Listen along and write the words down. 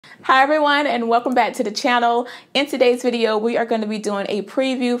Hi everyone, and welcome back to the channel. In today's video, we are going to be doing a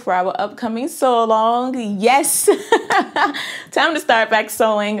preview for our upcoming sew along. Yes, time to start back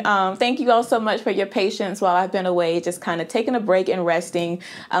sewing. Thank you all so much for your patience while I've been away, just kind of taking a break and resting.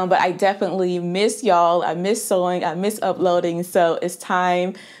 But I definitely miss y'all. I miss sewing. I miss uploading. So it's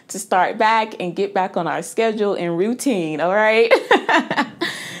time to start back and get back on our schedule and routine. All right.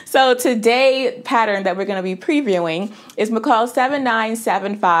 So today's pattern that we're going to be previewing is Mccalls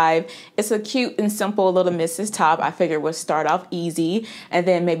 7975. It's a cute and simple little missus top. I figured we'll start off easy and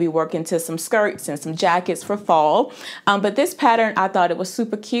then maybe work into some skirts and some jackets for fall. But this pattern, I thought it was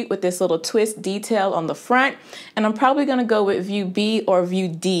super cute with this little twist detail on the front. And I'm probably going to go with view B or view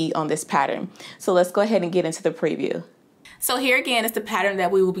D on this pattern. So let's go ahead and get into the preview. So here again is the pattern that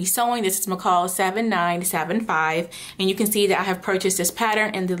we will be sewing. This is Mccalls 7975, and you can see that I have purchased this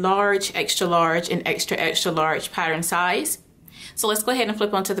pattern in the large, extra large, and extra extra large pattern size. So let's go ahead and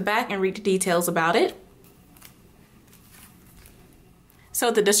flip onto the back and read the details about it. So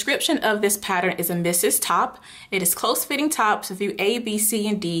the description of this pattern is a missus top. It is close-fitting tops, view A, B, C,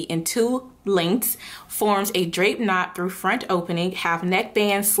 and D in 2 lengths, forms a drape knot through front opening, have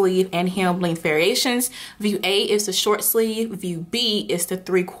neckband, sleeve, and hem length variations. View A is the short sleeve, view B is the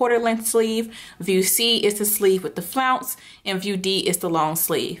 3/4 length sleeve, view C is the sleeve with the flounce, and view D is the long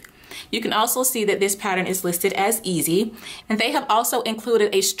sleeve. You can also see that this pattern is listed as easy, and they have also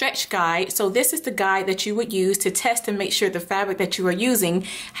included a stretch guide. So this is the guide that you would use to test and make sure the fabric that you are using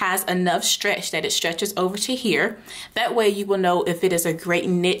has enough stretch, that it stretches over to here. That way you will know if it is a great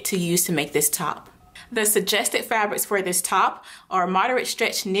knit to use to make this top. The suggested fabrics for this top are moderate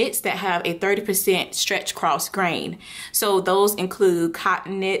stretch knits that have a 30% stretch cross grain. So those include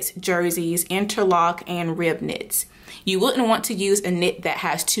cotton knits, jerseys, interlock, and rib knits. You wouldn't want to use a knit that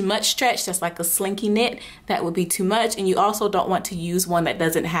has too much stretch, that's like a slinky knit. That would be too much, and you also don't want to use one that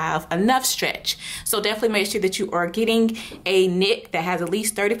doesn't have enough stretch. So definitely make sure that you are getting a knit that has at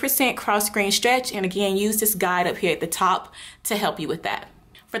least 30% cross grain stretch, and again, use this guide up here at the top to help you with that.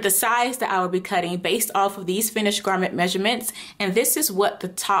 For the size that I will be cutting based off of these finished garment measurements, and this is what the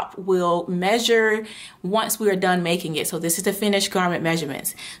top will measure once we are done making it. So this is the finished garment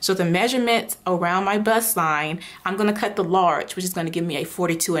measurements. So the measurements around my bust line, I'm going to cut the large, which is going to give me a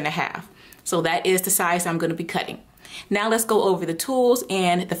 42.5. So that is the size I'm going to be cutting. Now let's go over the tools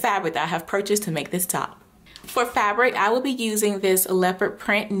and the fabric that I have purchased to make this top. For fabric, I will be using this leopard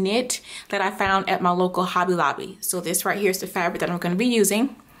print knit that I found at my local Hobby Lobby. So this right here is the fabric that I'm going to be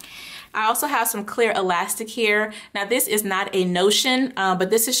using. I also have some clear elastic here. Now this is not a notion, but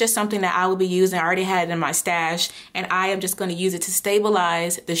this is just something that I will be using. I already had it in my stash, and I am just going to use it to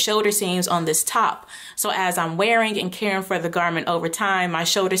stabilize the shoulder seams on this top. So as I'm wearing and caring for the garment over time, my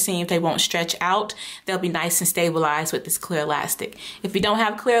shoulder seams, they won't stretch out. They'll be nice and stabilized with this clear elastic. If you don't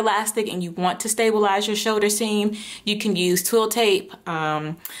have clear elastic and you want to stabilize your shoulder seam, you can use twill tape,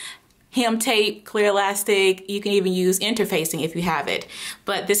 hem tape, clear elastic. You can even use interfacing if you have it.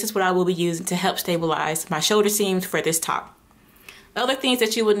 But this is what I will be using to help stabilize my shoulder seams for this top. Other things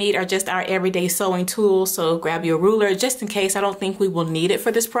that you will need are just our everyday sewing tools. So grab your ruler just in case. I don't think we will need it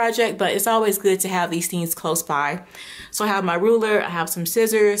for this project, but it's always good to have these things close by. So I have my ruler, I have some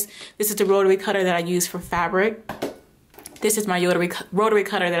scissors. This is the rotary cutter that I use for fabric. This is my rotary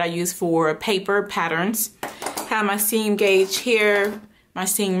cutter that I use for paper patterns. I have my seam gauge here, my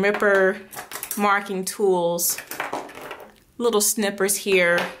seam ripper, marking tools, little snippers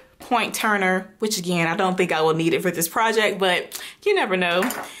here, point turner, which again, I don't think I will need it for this project, but you never know.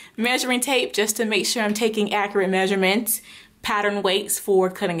 Measuring tape just to make sure I'm taking accurate measurements, pattern weights for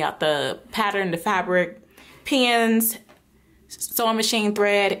cutting out the pattern, the fabric, pins, sewing machine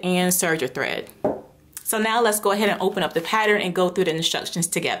thread, and serger thread. So now let's go ahead and open up the pattern and go through the instructions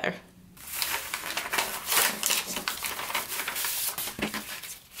together.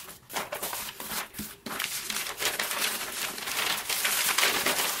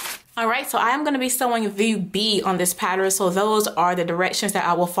 Alright, so I am going to be sewing view B on this pattern, so those are the directions that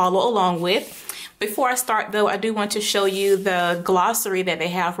I will follow along with. Before I start though, I do want to show you the glossary that they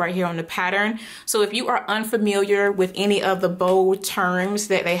have right here on the pattern. So if you are unfamiliar with any of the bold terms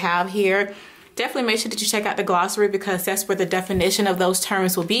that they have here, definitely make sure that you check out the glossary, because that's where the definition of those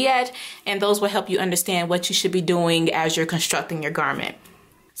terms will be at, and those will help you understand what you should be doing as you're constructing your garment.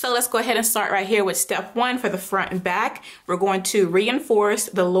 So let's go ahead and start right here with step 1 for the front and back. We're going to reinforce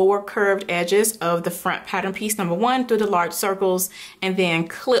the lower curved edges of the front pattern piece number 1 through the large circles, and then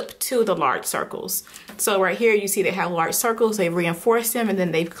clip to the large circles. So right here you see they have large circles, they've reinforced them, and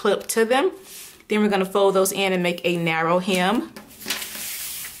then they've clipped to them. Then we're going to fold those in and make a narrow hem.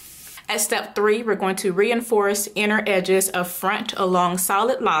 At step 3, we're going to reinforce inner edges of front along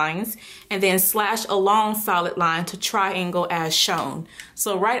solid lines and then slash along solid line to triangle as shown.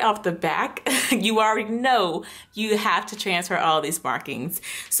 So right off the back, you already know you have to transfer all these markings.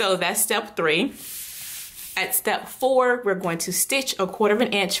 So that's step 3. At step 4, we're going to stitch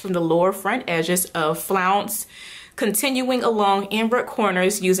 1/4 inch from the lower front edges of flounce, continuing along inward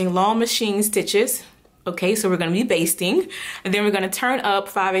corners using long machine stitches. Okay, so we're going to be basting, and then we're going to turn up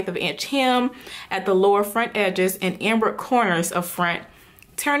 5/8 inch hem at the lower front edges and inward corners of front,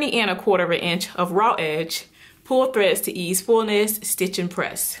 turning in 1/4 inch of raw edge, pull threads to ease fullness, stitch and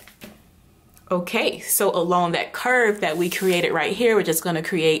press. Okay, so along that curve that we created right here, we're just going to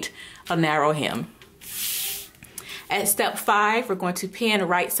create a narrow hem. At step 5, we're going to pin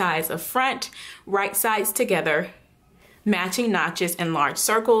right sides of front, right sides together, matching notches in large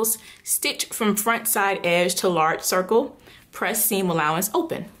circles, stitch from front side edge to large circle, press seam allowance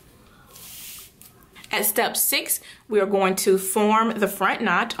open. At step 6, we are going to form the front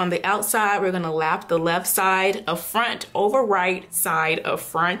knot. On the outside, we're going to lap the left side of front over right side of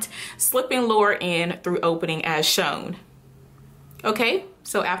front, slipping lower in through opening as shown. Okay,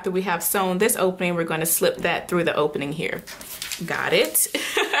 so after we have sewn this opening, we're going to slip that through the opening here. Got it?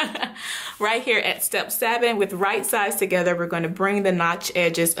 Right here at step 7, with right sides together, we're going to bring the notch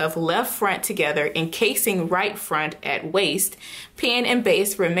edges of left front together, encasing right front at waist, pin and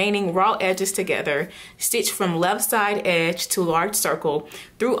base remaining raw edges together, stitch from left side edge to large circle,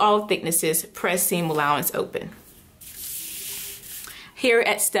 through all thicknesses, press seam allowance open. Here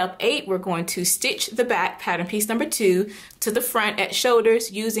at step 8, we're going to stitch the back pattern piece number 2 to the front at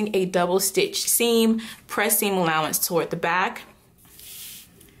shoulders using a double stitch seam, press seam allowance toward the back.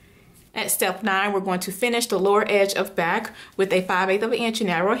 At step 9, we're going to finish the lower edge of back with a 5/8 inch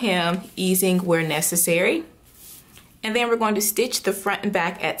narrow hem, easing where necessary. And then we're going to stitch the front and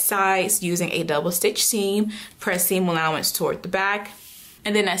back at sides using a double stitch seam, press seam allowance toward the back.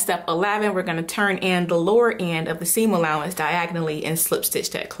 And then at step 11, we're going to turn in the lower end of the seam allowance diagonally and slip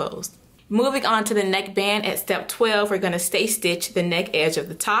stitch that closed. Moving on to the neckband at step 12, we're going to stay stitch the neck edge of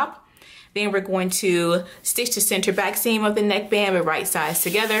the top. Then we're going to stitch the center back seam of the neckband with right sides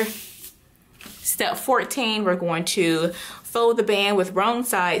together. Step 14, we're going to fold the band with wrong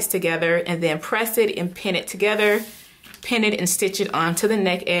sides together and then press it and pin it together, pin it and stitch it onto the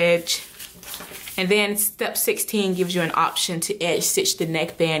neck edge. And then step 16 gives you an option to edge stitch the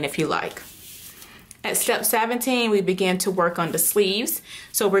neckband if you like. At step 17, we begin to work on the sleeves.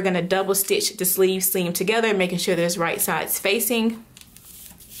 So we're going to double stitch the sleeve seam together, making sure there's right sides facing.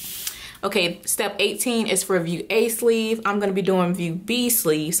 Okay, step 18 is for view A sleeve. I'm going to be doing view B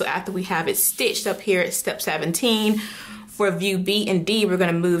sleeve. So after we have it stitched up here at step 17, for view B and D, we're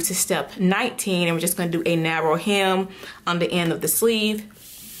going to move to step 19 and we're just going to do a narrow hem on the end of the sleeve.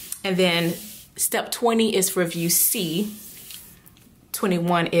 And then step 20 is for view C.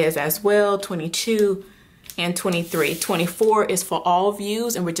 21 is as well, 22 and 23. 24 is for all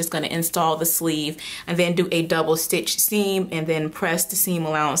views, and we're just going to install the sleeve and then do a double stitch seam and then press the seam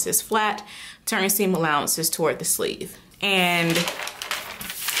allowances flat, turn seam allowances toward the sleeve. And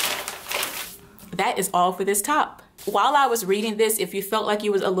that is all for this top. While I was reading this, if you felt like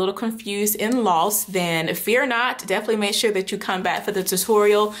you was a little confused and lost, then fear not. Definitely make sure that you come back for the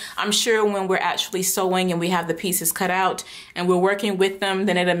tutorial. I'm sure when we're actually sewing and we have the pieces cut out and we're working with them,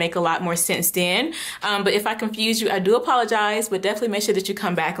 then it'll make a lot more sense then. But if I confused you, I do apologize, but definitely make sure that you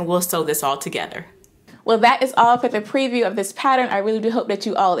come back and we'll sew this all together. Well, that is all for the preview of this pattern. I really do hope that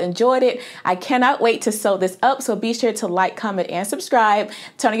you all enjoyed it. I cannot wait to sew this up, so be sure to like, comment, and subscribe.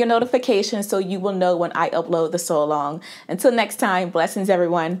 Turn on your notifications so you will know when I upload the sew along. Until next time, blessings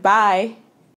everyone. Bye.